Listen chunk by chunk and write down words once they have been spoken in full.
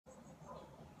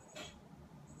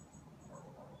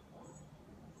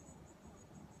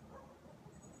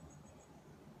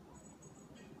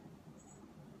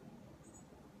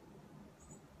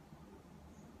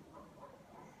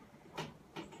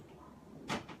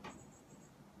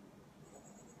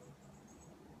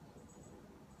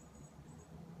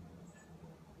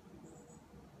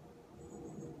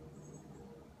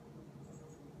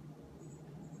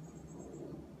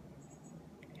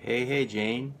Hey,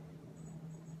 Jane.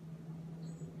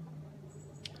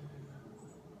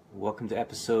 Welcome to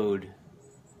episode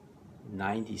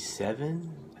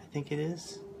 97, I think it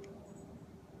is,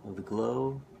 of The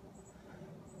Glow.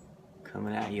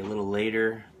 Coming at you a little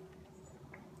later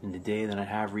in the day than I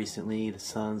have recently. The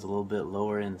sun's a little bit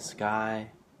lower in the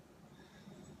sky.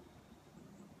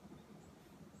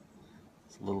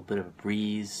 It's a little bit of a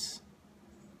breeze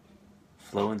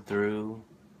flowing through.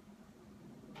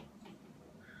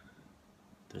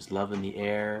 There's love in the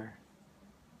air.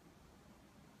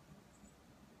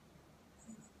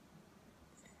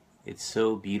 It's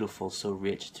so beautiful, so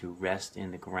rich to rest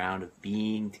in the ground of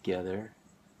being together.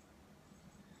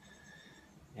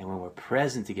 And when we're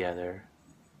present together,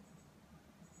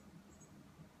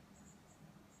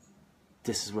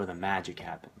 this is where the magic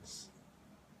happens.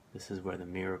 This is where the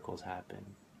miracles happen.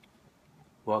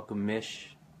 Welcome,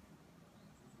 Mish.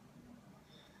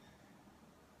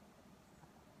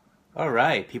 All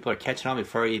right, people are catching on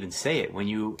before I even say it. When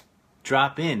you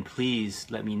drop in, please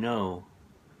let me know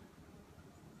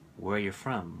where you're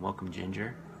from. Welcome,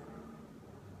 Ginger.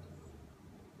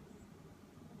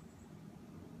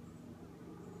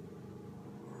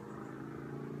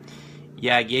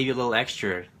 Yeah, I gave you a little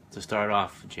extra to start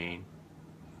off, Jane,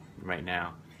 right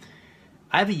now.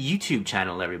 I have a YouTube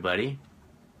channel, everybody,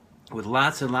 with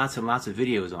lots and lots and lots of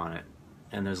videos on it.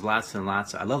 And there's lots and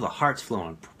lots. I love the hearts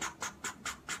flowing.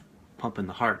 Pumping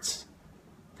the hearts.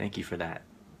 Thank you for that.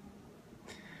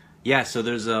 Yeah, so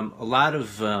there's a lot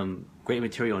of great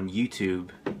material on YouTube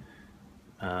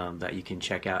that you can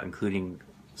check out, including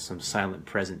some silent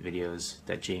present videos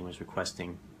that Jane was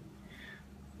requesting.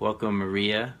 Welcome,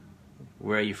 Maria.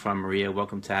 Where are you from, Maria?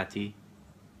 Welcome, Tati.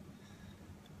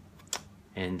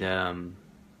 And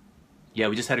yeah,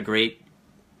 we just had a great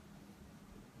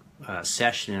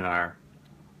session in our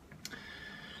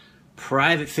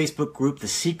private Facebook group, The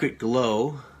Secret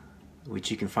Glow, which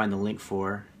you can find the link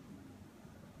for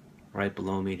right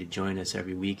below me to join us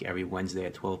every week, every Wednesday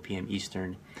at 12 p.m.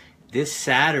 Eastern. This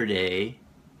Saturday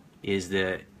is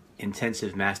the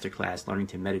intensive masterclass, Learning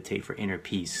to Meditate for Inner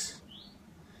Peace,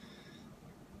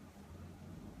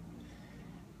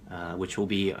 which will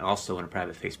be also in a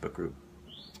private Facebook group.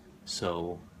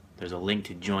 So there's a link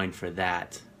to join for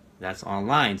that. That's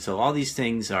online. So all these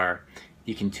things are,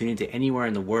 you can tune into anywhere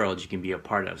in the world you can be a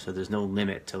part of. So there's no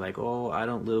limit to like, oh, I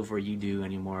don't live where you do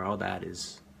anymore. All that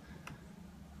is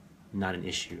not an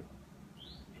issue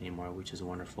anymore, which is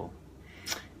wonderful.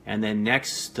 And then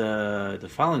next, the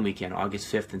following weekend,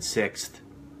 August 5th and 6th,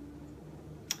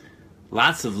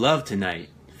 lots of love tonight,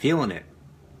 feeling it,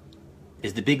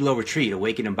 is the Big Glow Retreat,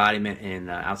 Awakened Embodiment in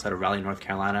outside of Raleigh, North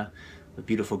Carolina. A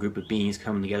beautiful group of beings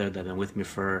coming together that have been with me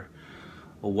for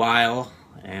a while,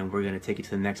 and we're going to take it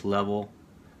to the next level.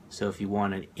 So if you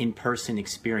want an in-person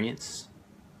experience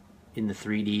in the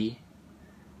 3D,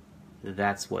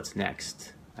 that's what's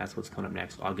next. That's what's coming up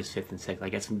next, August 5th and 6th. I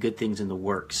got some good things in the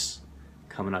works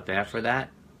coming up after that.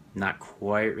 Not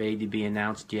quite ready to be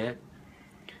announced yet,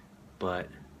 but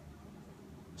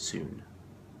soon.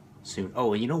 Soon.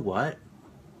 Oh, and you know what?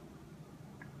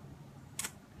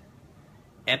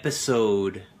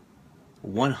 Episode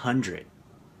 100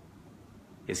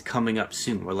 is coming up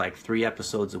soon. We're like 3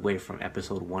 episodes away from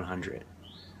episode 100.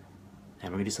 And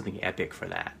we're going to do something epic for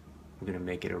that. We're going to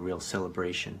make it a real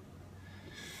celebration.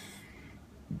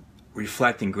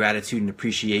 Reflecting gratitude and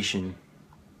appreciation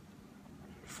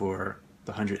for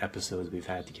the 100 episodes we've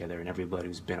had together and everybody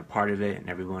who's been a part of it and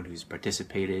everyone who's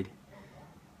participated.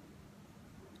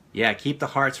 Yeah, keep the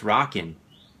hearts rocking.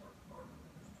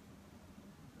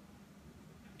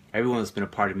 Everyone that's been a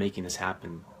part of making this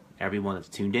happen. Everyone that's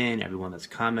tuned in, everyone that's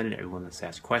commented, everyone that's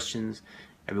asked questions,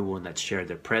 everyone that's shared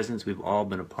their presence. We've all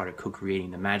been a part of co-creating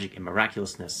the magic and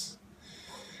miraculousness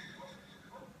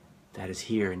that is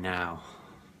here and now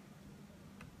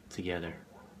together.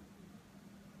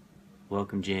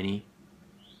 Welcome, Jenny.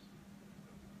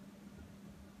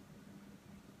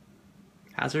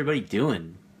 How's everybody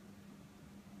doing?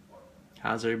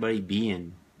 How's everybody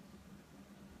being?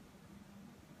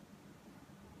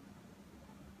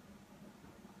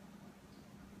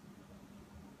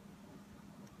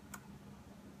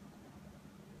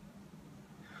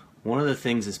 One of the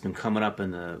things that's been coming up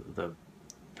in the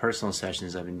personal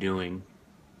sessions I've been doing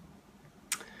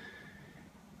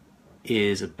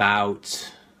is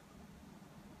about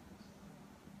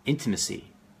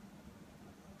intimacy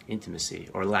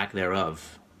or lack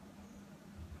thereof.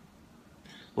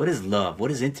 What is love?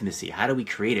 What is intimacy? How do we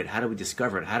create it? How do we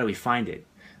discover it? How do we find it?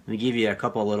 Let me give you a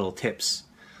couple of little tips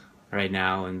right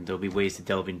now, and there'll be ways to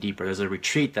delve in deeper. There's a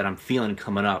retreat that I'm feeling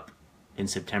coming up in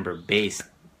September based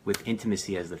with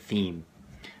intimacy as the theme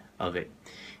of it.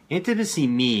 Intimacy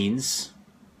means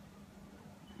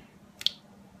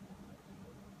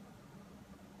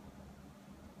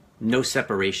no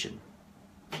separation.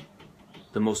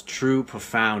 The most true,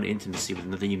 profound intimacy with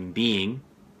another human being,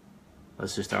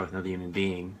 let's just start with another human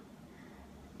being,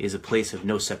 is a place of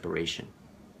no separation.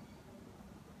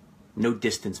 No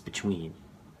distance between.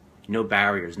 No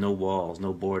barriers, no walls,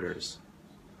 no borders.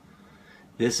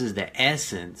 This is the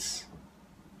essence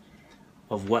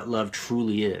of what love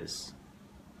truly is.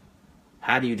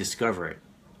 How do you discover it?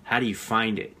 How do you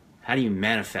find it? How do you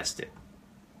manifest it?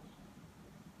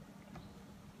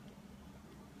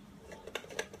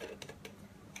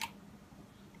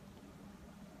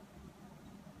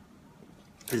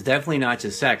 It's definitely not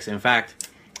just sex. In fact,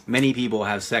 many people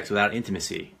have sex without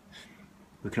intimacy.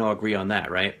 We can all agree on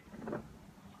that, right?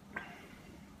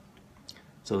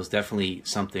 So it's definitely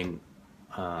something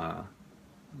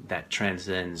that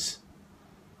transcends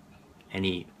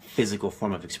any physical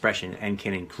form of expression and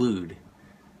can include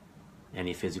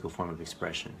any physical form of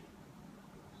expression.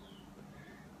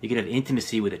 You can have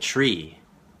intimacy with a tree,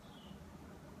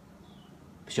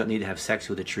 but you don't need to have sex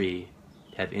with a tree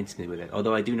to have intimacy with it.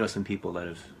 Although I do know some people that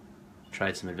have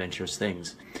tried some adventurous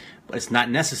things. But it's not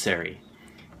necessary.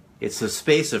 It's a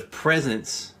space of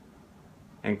presence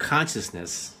and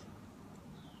consciousness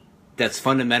that's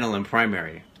fundamental and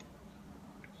primary.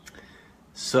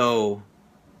 So,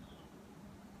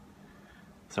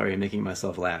 sorry, I'm making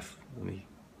myself laugh.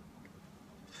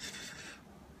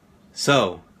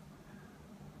 So,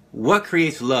 what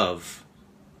creates love?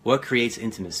 What creates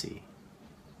intimacy?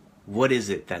 What is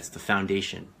it that's the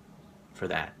foundation for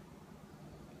that?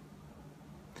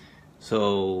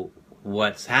 So,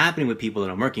 what's happening with people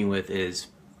that I'm working with is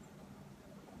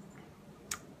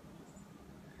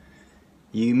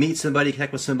you meet somebody,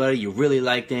 connect with somebody, you really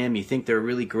like them, you think they're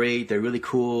really great, they're really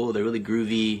cool, they're really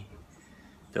groovy,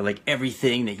 they're like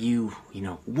everything that you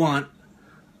want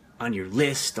on your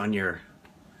list, on your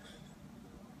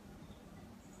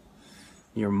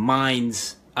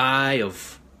mind's eye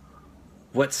of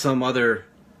what some other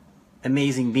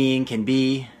amazing being can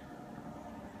be,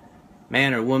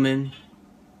 man or woman.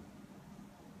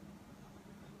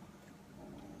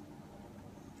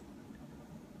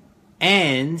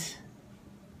 And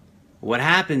what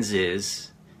happens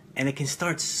is, and it can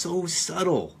start so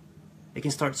subtle,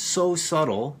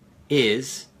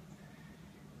 is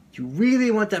you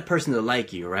really want that person to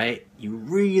like you, right? You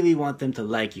really want them to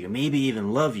like you, maybe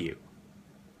even love you.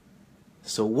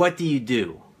 So what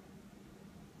do?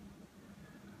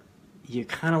 You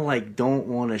kind of like don't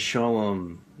want to show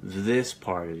them this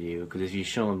part of you, because if you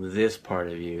show them this part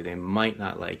of you, they might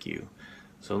not like you.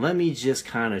 So let me just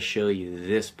kind of show you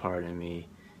this part of me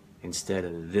instead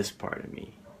of this part of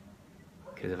me.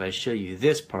 Because if I show you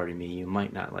this part of me, you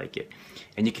might not like it.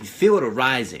 And you can feel it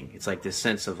arising. It's like this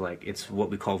sense of like, it's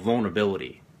what we call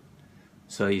vulnerability.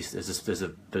 So there's a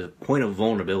point of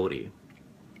vulnerability.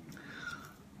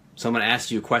 Someone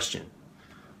asks you a question.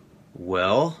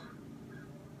 Well,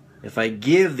 if I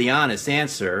give the honest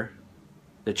answer,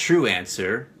 the true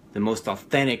answer, the most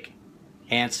authentic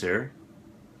answer,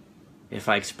 if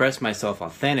I express myself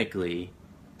authentically,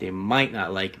 they might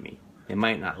not like me. They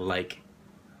might not like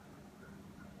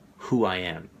who I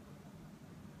am.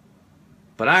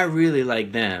 But I really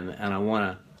like them, and I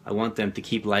want them to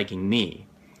keep liking me.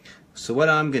 So what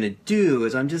I'm going to do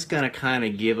is I'm just going to kind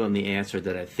of give them the answer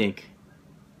that I think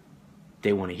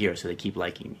they want to hear, so they keep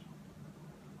liking me.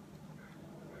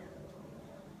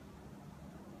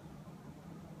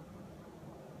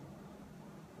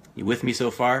 You with me so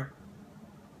far?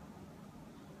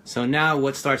 So now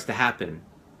what starts to happen?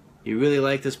 You really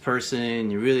like this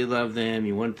person, you really love them,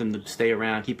 you want them to stay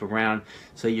around, keep around,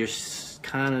 so you're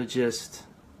kind of just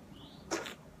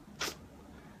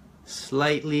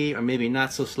slightly, or maybe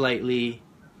not so slightly,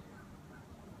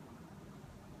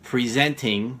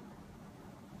 presenting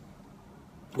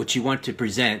what you want to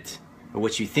present, or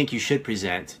what you think you should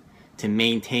present, to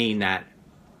maintain that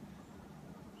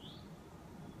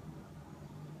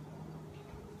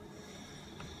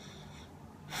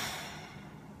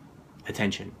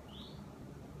attention.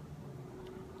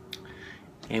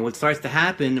 And what starts to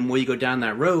happen, the more you go down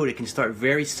that road, it can start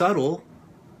very subtle.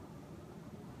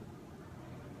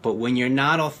 But when you're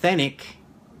not authentic,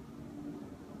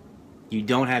 you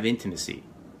don't have intimacy.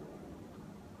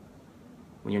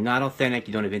 When you're not authentic,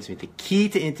 you don't have intimacy. The key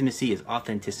to intimacy is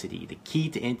authenticity. The key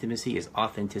to intimacy is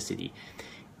authenticity.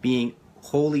 Being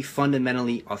wholly,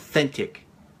 fundamentally authentic,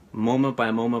 moment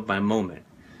by moment by moment.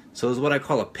 So it's what I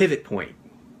call a pivot point.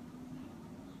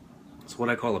 It's what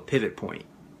I call a pivot point.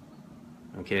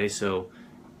 Okay, so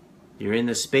you're in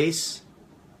this space,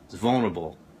 it's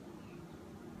vulnerable.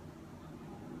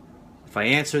 If I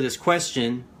answer this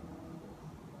question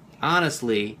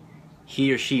honestly,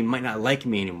 he or she might not like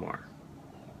me anymore.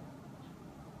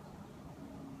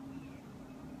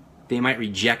 They might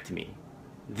reject me.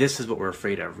 This is what we're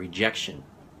afraid of, rejection.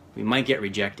 We might get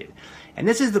rejected. And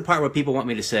this is the part where people want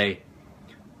me to say,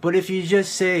 but if you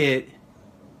just say it,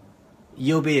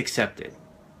 you'll be accepted.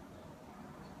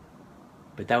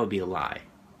 But that would be a lie.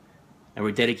 And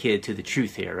we're dedicated to the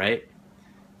truth here, right?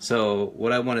 So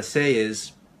what I want to say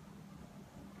is,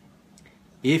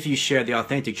 if you share the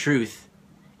authentic truth,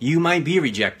 you might be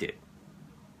rejected.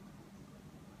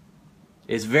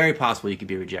 It's very possible you could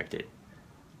be rejected.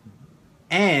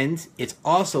 And it's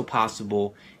also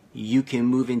possible you can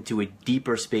move into a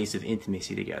deeper space of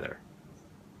intimacy together.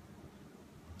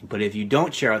 But if you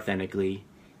don't share authentically,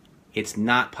 it's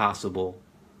not possible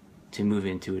to move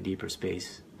into a deeper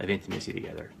space of intimacy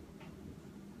together.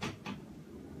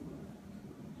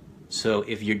 So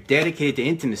if you're dedicated to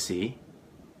intimacy,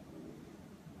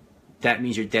 that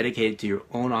means you're dedicated to your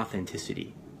own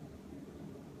authenticity.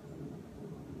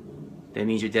 That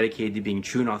means you're dedicated to being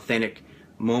true and authentic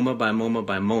moment by moment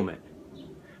by moment.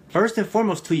 First and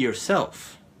foremost, to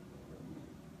yourself.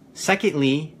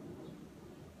 Secondly,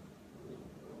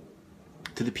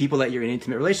 to the people that you're in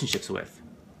intimate relationships with.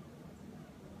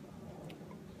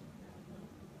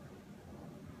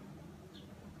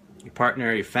 Your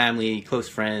partner, your family, close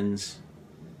friends,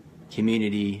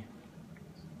 community.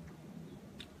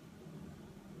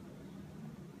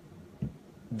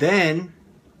 Then,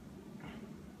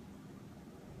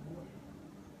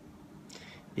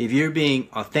 if you're being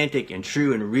authentic and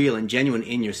true and real and genuine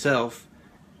in yourself,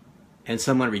 and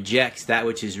someone rejects that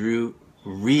which is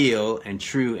real and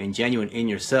true and genuine in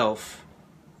yourself,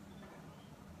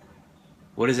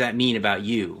 what does that mean about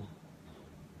you?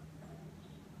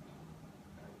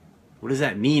 What does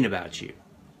that mean about you?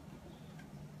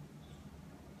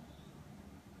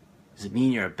 Does it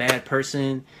mean you're a bad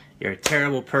person? You're a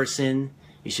terrible person?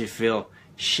 You should feel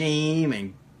shame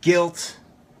and guilt,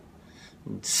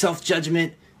 and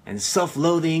self-judgment and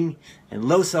self-loathing and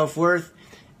low self-worth?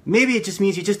 Maybe it just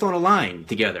means you just don't align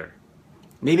together.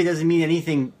 Maybe it doesn't mean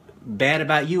anything bad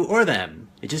about you or them.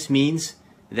 It just means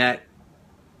that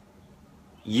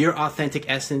your authentic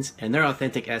essence and their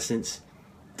authentic essence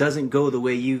doesn't go the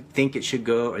way you think it should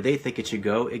go or they think it should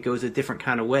go. It goes a different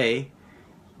kind of way.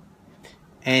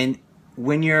 And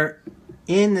when you're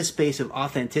in the space of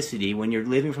authenticity, when you're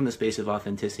living from the space of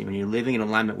authenticity, when you're living in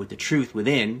alignment with the truth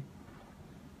within,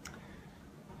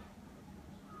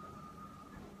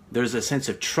 there's a sense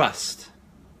of trust.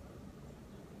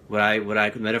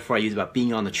 The metaphor I use about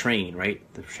being on the train, right?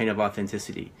 The train of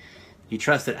authenticity. You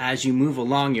trust that as you move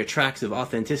along your tracks of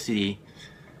authenticity,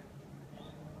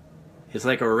 it's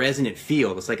like a resonant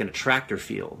field. It's like an attractor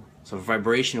field. So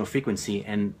vibrational frequency,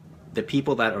 and the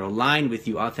people that are aligned with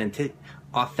you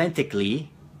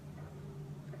authentically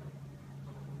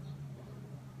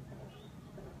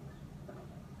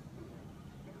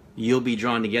you'll be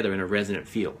drawn together in a resonant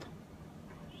field.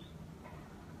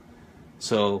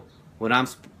 So when I'm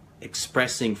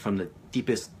expressing from the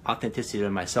deepest authenticity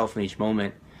of myself in each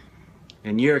moment,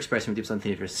 and you're expressing from the deepest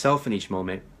authenticity of yourself in each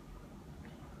moment,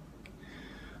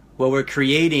 what we're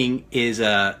creating is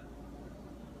a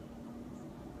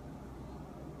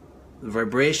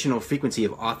vibrational frequency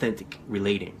of authentic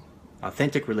relating.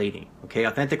 Authentic relating, okay?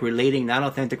 Authentic relating, not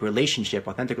authentic relationship.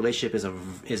 Authentic relationship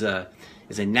is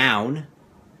a noun.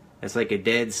 It's like a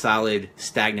dead, solid,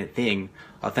 stagnant thing.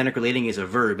 Authentic relating is a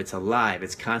verb. It's alive.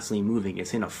 It's constantly moving.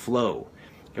 It's in a flow.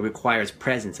 It requires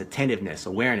presence, attentiveness,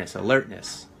 awareness,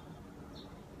 alertness.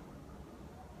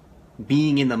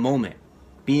 Being in the moment.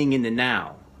 Being in the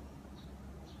now.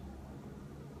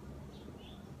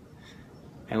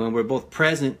 And when we're both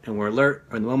present and we're alert,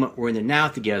 or in the moment we're in the now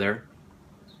together,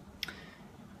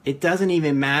 it doesn't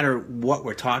even matter what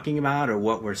we're talking about or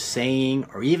what we're saying,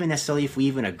 or even necessarily if we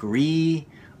even agree,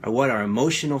 or what our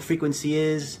emotional frequency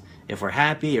is, if we're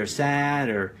happy or sad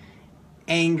or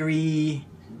angry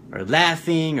or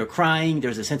laughing or crying.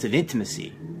 There's a sense of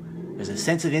intimacy. There's a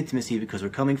sense of intimacy because we're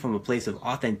coming from a place of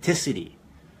authenticity.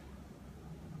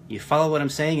 You follow what I'm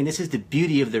saying? And this is the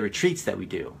beauty of the retreats that we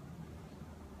do.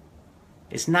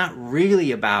 It's not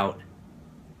really about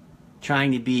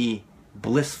trying to be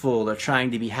blissful or trying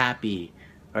to be happy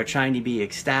or trying to be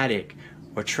ecstatic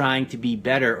or trying to be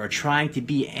better or trying to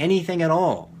be anything at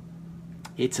all.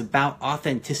 It's about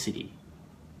authenticity.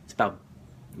 It's about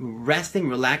resting,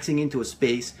 relaxing into a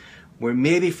space where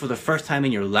maybe for the first time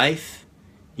in your life,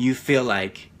 you feel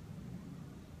like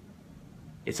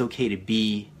it's okay to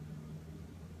be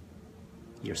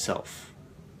yourself.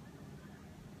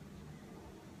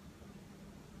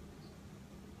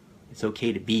 It's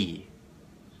okay to be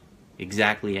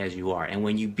exactly as you are. And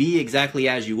when you be exactly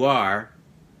as you are,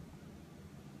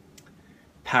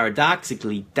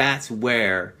 paradoxically, that's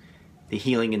where the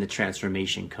healing and the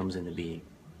transformation comes into being.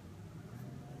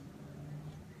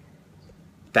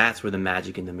 That's where the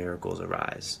magic and the miracles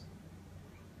arise.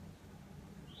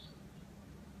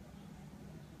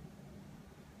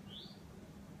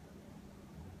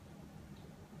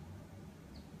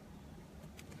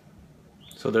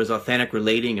 So there's authentic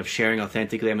relating, of sharing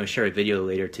authentically. I'm going to share a video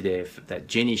later today that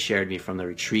Ginny shared me from the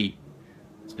retreat.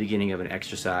 It's the beginning of an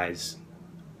exercise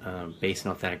based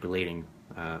on authentic relating,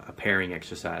 a pairing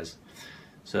exercise.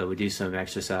 So we do some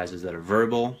exercises that are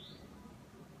verbal,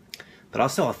 but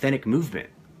also authentic movement.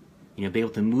 You know, be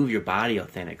able to move your body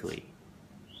authentically,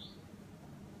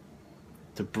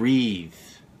 to breathe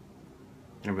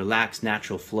in a relaxed,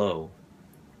 natural flow.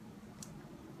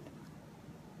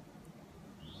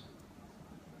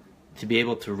 To be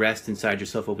able to rest inside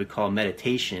yourself, what we call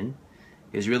meditation,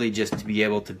 is really just to be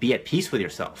able to be at peace with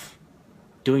yourself,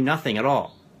 doing nothing at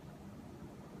all.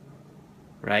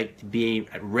 Right? To be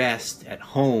at rest, at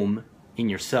home in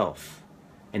yourself,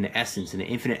 in the essence, in the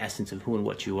infinite essence of who and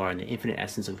what you are, in the infinite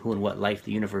essence of who and what life,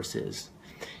 the universe is,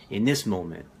 in this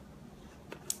moment,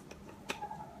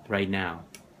 right now.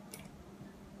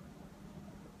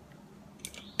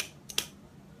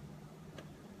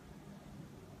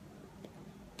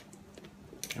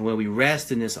 And when we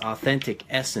rest in this authentic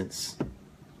essence,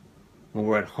 when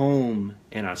we're at home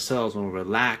in ourselves, when we're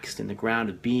relaxed in the ground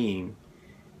of being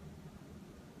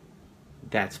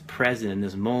that's present in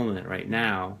this moment right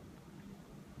now,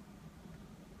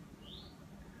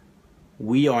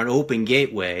 we are an open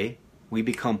gateway. We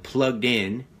become plugged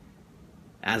in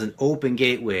as an open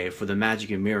gateway for the magic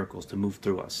and miracles to move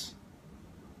through us.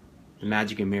 The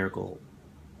magic and miracle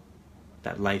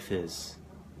that life is.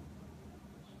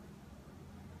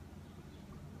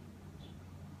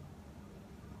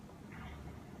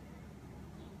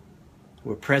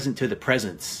 We're present to the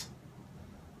presence,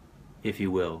 if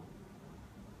you will.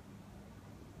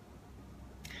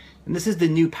 And this is the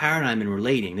new paradigm in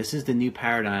relating. This is the new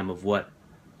paradigm of what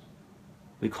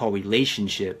we call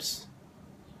relationships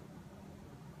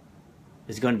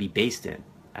is going to be based in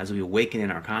as we awaken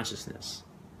in our consciousness.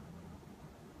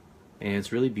 And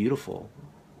it's really beautiful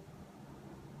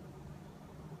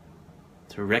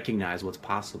to recognize what's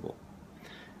possible.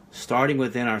 Starting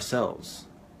within ourselves.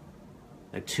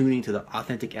 Attuning to the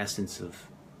authentic essence of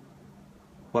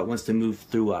what wants to move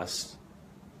through us.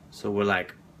 So we're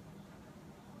like,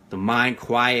 the mind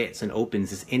quiets and opens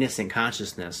this innocent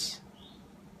consciousness.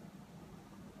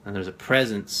 And there's a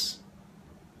presence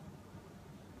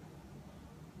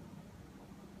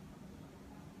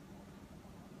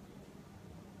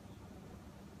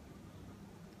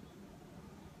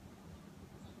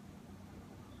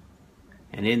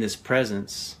and in this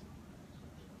presence,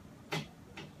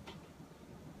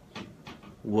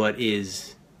 what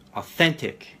is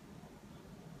authentic.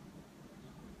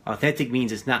 Authentic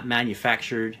means it's not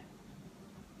manufactured,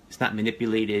 it's not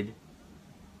manipulated,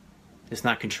 it's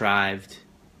not contrived.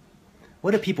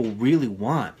 What do people really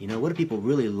want? You know, what do people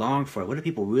really long for? What are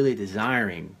people really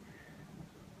desiring?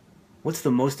 What's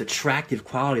the most attractive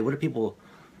quality? What are people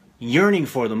yearning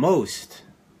for the most?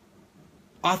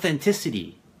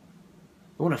 Authenticity.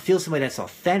 I want to feel somebody that's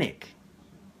authentic,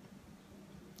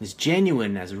 as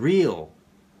genuine, as real.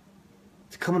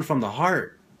 It's coming from the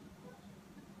heart.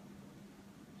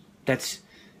 That's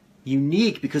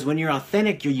unique, because when you're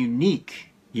authentic, you're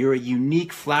unique. You're a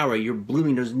unique flower. You're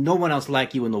blooming. There's no one else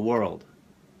like you in the world.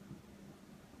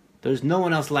 There's no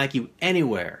one else like you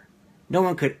anywhere. No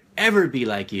one could ever be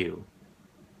like you.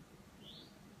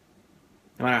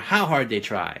 No matter how hard they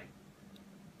try.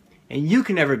 And you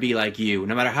can never be like you,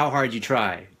 no matter how hard you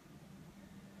try.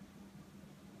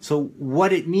 So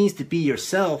what it means to be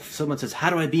yourself, someone says, how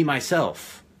do I be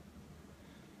myself?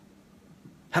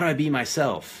 How do I be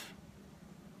myself?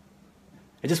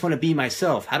 I just want to be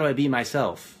myself. How do I be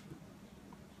myself?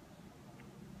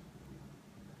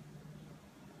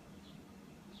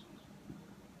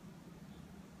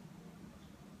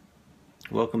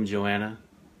 Welcome, Joanna.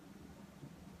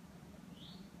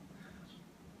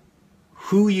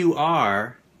 Who you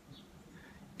are.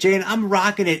 Jane, I'm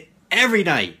rocking it every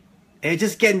night. And it's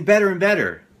just getting better and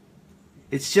better.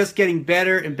 It's just getting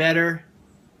better and better.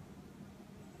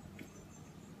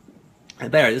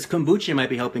 And better. This kombucha might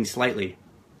be helping slightly.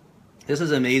 This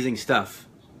is amazing stuff.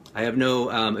 I have no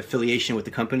affiliation with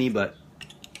the company, but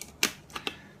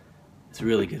it's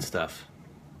really good stuff.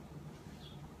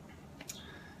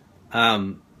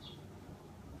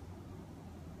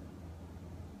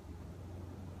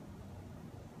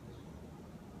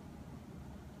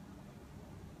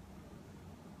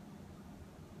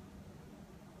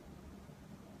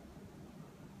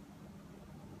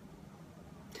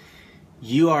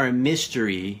 You are a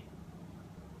mystery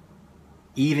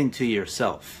even to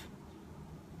yourself.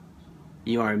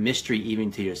 You are a mystery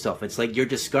even to yourself. It's like you're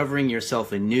discovering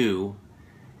yourself anew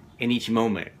in each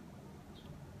moment.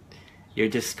 You're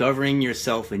discovering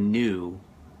yourself anew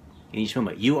in each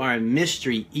moment. You are a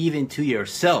mystery even to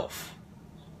yourself.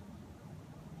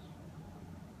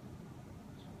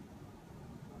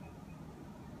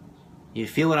 You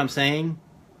feel what I'm saying?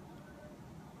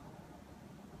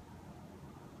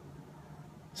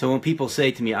 So when people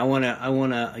say to me, I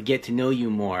wanna get to know you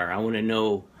more. I wanna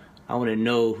know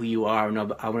who you are.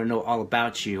 I wanna know all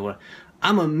about you.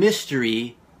 I'm a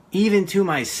mystery even to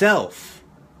myself.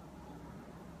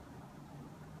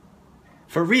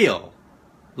 For real.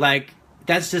 Like,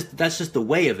 that's just the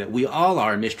way of it. We all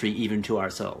are a mystery even to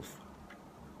ourselves.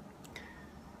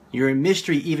 You're a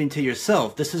mystery even to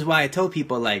yourself. This is why I tell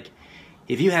people, like,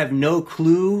 if you have no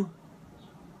clue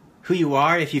who you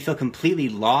are, if you feel completely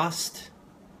lost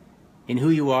in who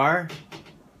you are,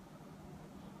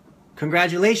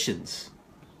 congratulations.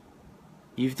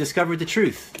 You've discovered the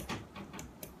truth.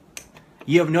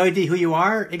 You have no idea who you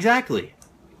are? Exactly.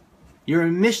 You're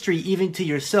a mystery even to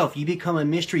yourself. You become a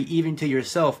mystery even to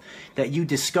yourself that you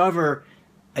discover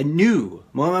anew,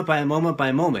 moment by moment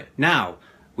by moment. Now,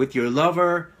 with your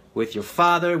lover, with your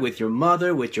father, with your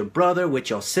mother, with your brother, with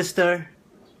your sister,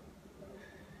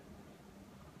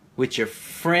 with your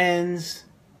friends,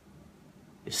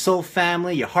 your soul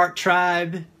family, your heart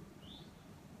tribe,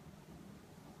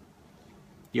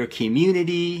 your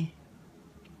community,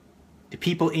 the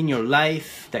people in your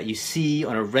life that you see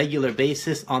on a regular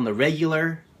basis, on the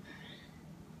regular.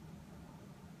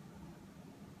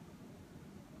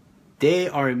 They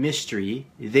are a mystery.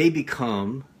 They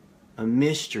become a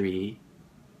mystery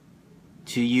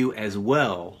to you as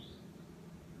well.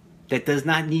 That does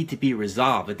not need to be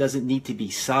resolved. It doesn't need to be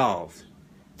solved.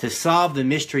 To solve the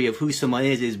mystery of who someone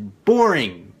is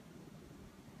boring,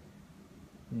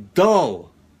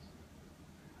 dull,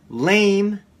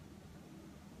 lame,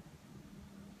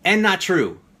 and not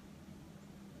true.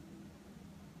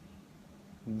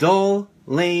 Dull,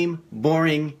 lame,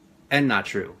 boring, and not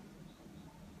true.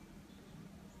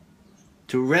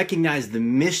 To recognize the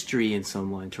mystery in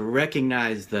someone, to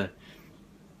recognize the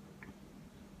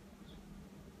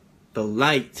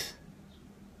light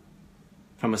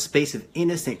from a space of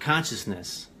innocent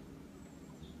consciousness,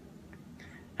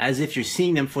 as if you're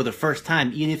seeing them for the first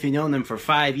time, even if you've known them for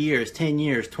 5 years, 10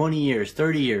 years, 20 years,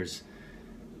 30 years.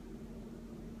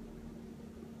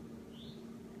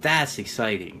 That's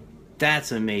exciting.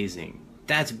 That's amazing.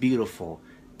 That's beautiful.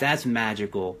 That's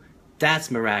magical. That's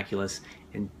miraculous.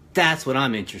 And that's what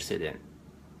I'm interested in.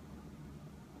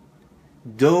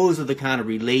 Those are the kind of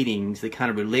relatings, the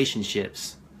kind of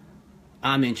relationships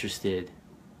I'm interested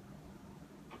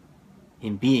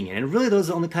in being in. And really those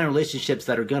are the only kind of relationships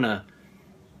that are going to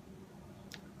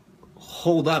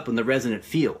hold up in the resonant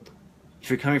field if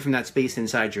you're coming from that space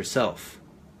inside yourself.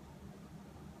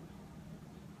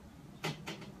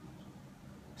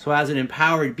 So as an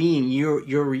empowered being,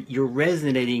 you're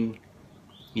resonating,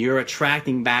 you're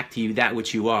attracting back to you that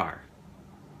which you are.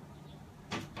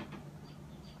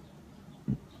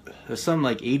 There's some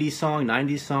like 80s song,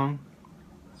 90s song.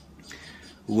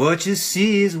 What you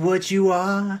see is what you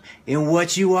are, and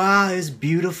what you are is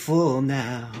beautiful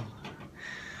now.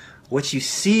 What you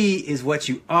see is what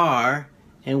you are,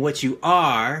 and what you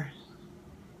are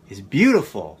is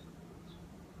beautiful.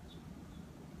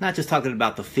 Not just talking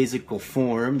about the physical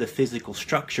form, the physical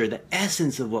structure, the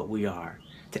essence of what we are,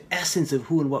 the essence of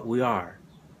who and what we are.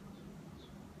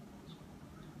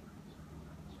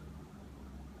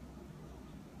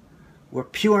 We're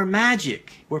pure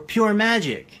magic. We're pure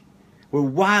magic. We're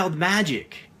wild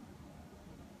magic.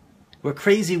 We're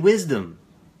crazy wisdom.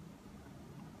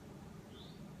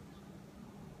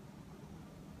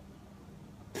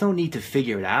 There's no need to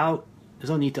figure it out. There's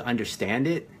no need to understand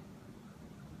it.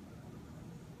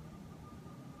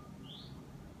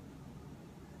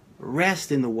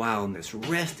 Rest in the wildness.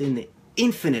 Rest in the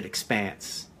infinite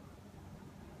expanse.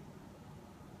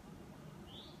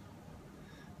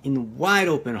 In the wide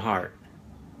open heart.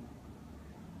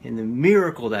 In the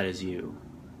miracle that is you.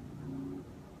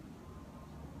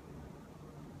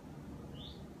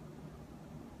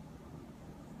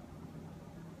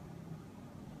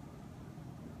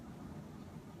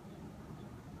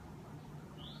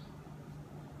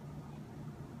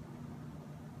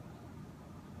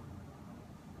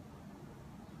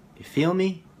 You feel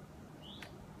me?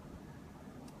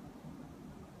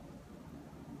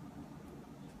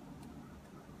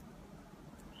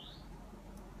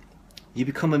 You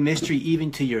become a mystery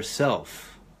even to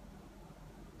yourself.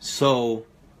 So,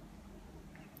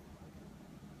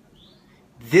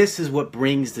 This is what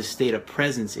brings the state of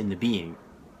presence into being.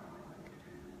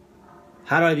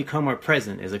 How do I become more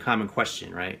present is a common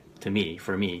question, right? To me,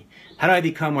 for me. How do I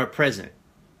become more present?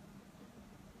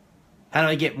 How do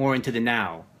I get more into the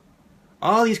now?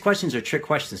 All these questions are trick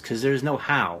questions because there's no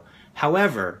how.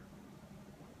 However,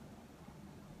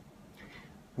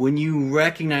 when you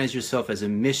recognize yourself as a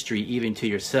mystery even to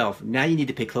yourself, now you need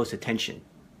to pay close attention.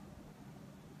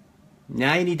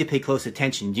 Now you need to pay close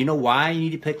attention. Do you know why you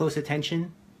need to pay close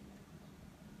attention?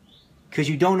 Because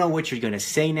you don't know what you're going to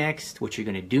say next, what you're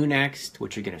going to do next,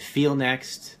 what you're going to feel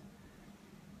next,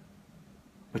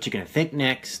 what you're going to think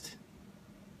next.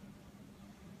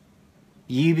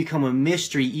 You become a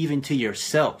mystery even to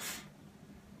yourself.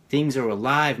 Things are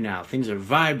alive now. Things are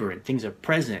vibrant. Things are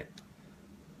present.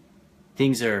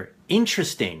 Things are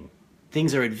interesting.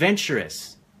 Things are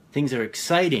adventurous. Things are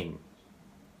exciting.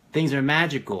 Things are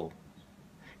magical.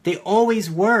 They always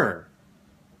were.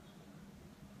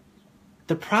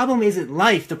 The problem isn't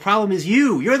life. The problem is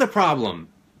you. You're the problem.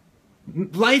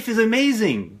 Life is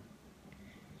amazing.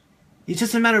 It's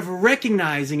just a matter of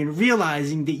recognizing and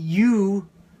realizing that you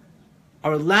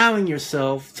are allowing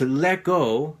yourself to let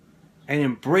go and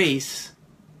embrace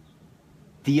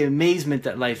the amazement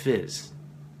that life is.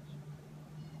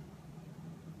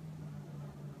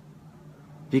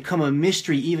 Become a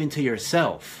mystery even to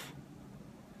yourself.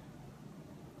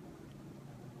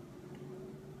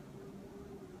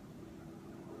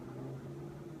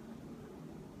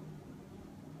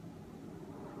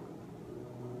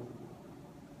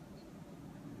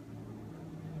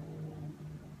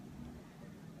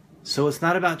 So it's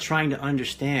not about trying to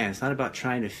understand. It's not about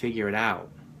trying to figure it out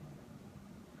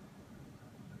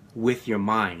with your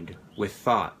mind, with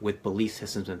thought, with belief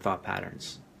systems and thought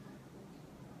patterns.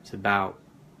 It's about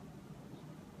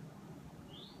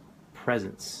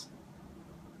presence.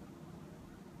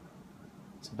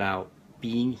 It's about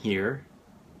being here,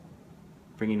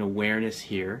 bringing awareness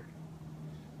here,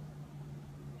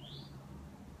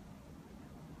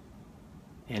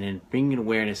 and in bringing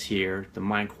awareness here, the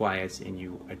mind quiets and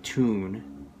you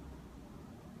attune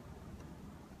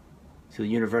to the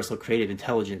universal creative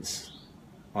intelligence,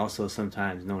 also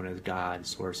sometimes known as God,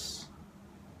 Source,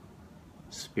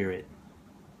 Spirit,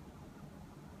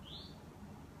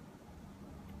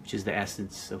 which is the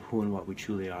essence of who and what we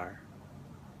truly are.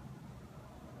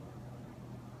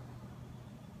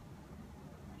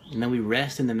 And then we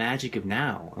rest in the magic of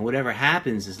now, and whatever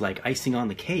happens is like icing on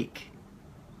the cake,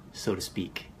 so to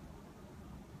speak.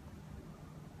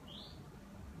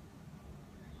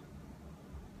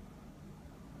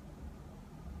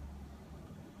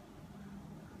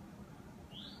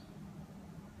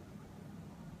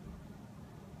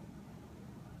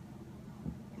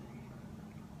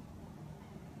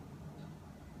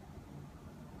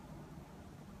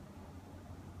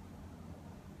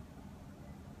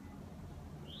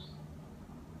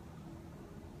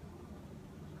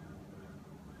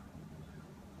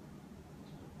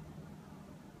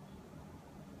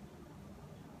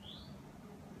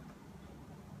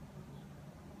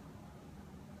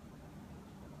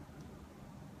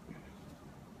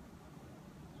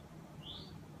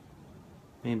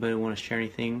 Anybody want to share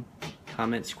anything?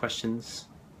 Comments, questions?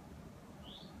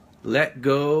 Let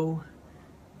go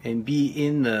and be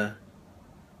in the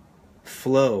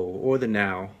flow or the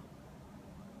now.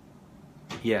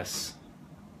 Yes.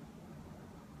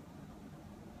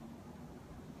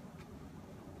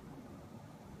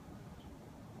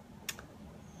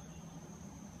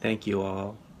 Thank you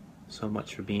all so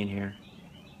much for being here.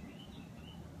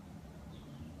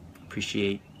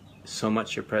 Appreciate so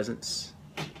much your presence.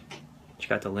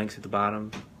 Check out the links at the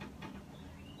bottom.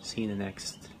 See you in the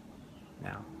next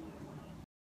now.